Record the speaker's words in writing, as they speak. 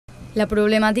La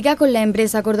problemática con la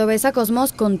empresa cordobesa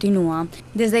Cosmos continúa.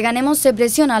 Desde Ganemos se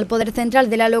presiona al Poder Central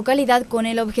de la localidad con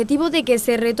el objetivo de que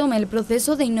se retome el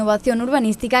proceso de innovación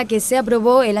urbanística que se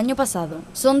aprobó el año pasado.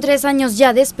 Son 3 años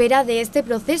ya de espera de este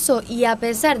proceso y a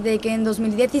pesar de que en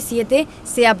 2017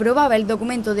 se aprobaba el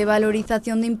documento de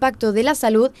valorización de impacto de la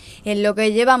salud, en lo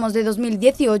que llevamos de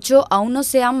 2018 aún no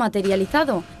se han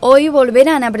materializado. Hoy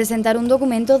volverán a presentar un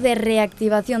documento de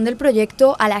reactivación del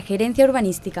proyecto a la gerencia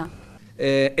urbanística.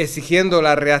 Exigiendo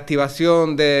la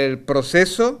reactivación del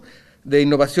proceso de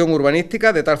innovación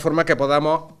urbanística de tal forma que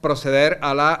podamos proceder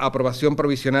a la aprobación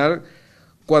provisional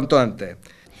cuanto antes.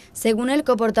 Según el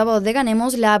coportavoz de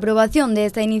Ganemos, la aprobación de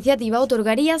esta iniciativa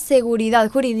otorgaría seguridad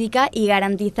jurídica y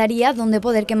garantizaría dónde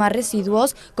poder quemar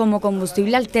residuos como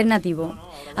combustible alternativo.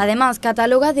 Además,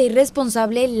 cataloga de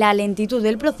irresponsable la lentitud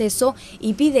del proceso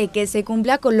y pide que se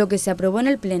cumpla con lo que se aprobó en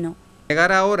el Pleno.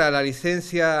 Negar ahora la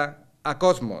licencia a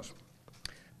Cosmos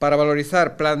para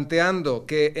valorizar, planteando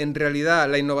que en realidad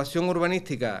la innovación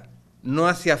urbanística no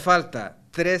hacía falta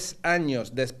 3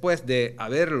 años después de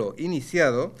haberlo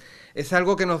iniciado, es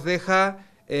algo que nos deja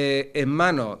en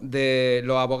manos de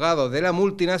los abogados de la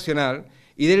multinacional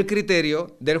y del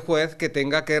criterio del juez que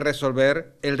tenga que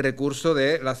resolver el recurso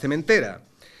de la cementera.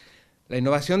 La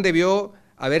innovación debió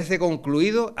haberse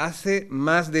concluido hace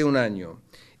más de 1 año.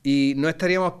 Y no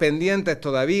estaríamos pendientes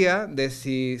todavía de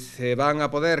si se van a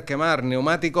poder quemar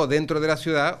neumáticos dentro de la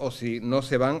ciudad o si no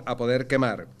se van a poder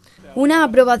quemar. Una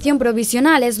aprobación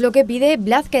provisional es lo que pide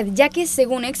Blázquez, ya que,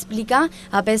 según explica,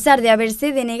 a pesar de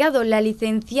haberse denegado la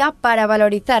licencia para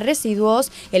valorizar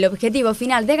residuos, el objetivo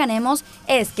final de Ganemos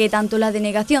es que tanto la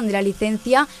denegación de la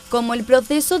licencia como el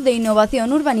proceso de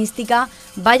innovación urbanística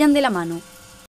vayan de la mano.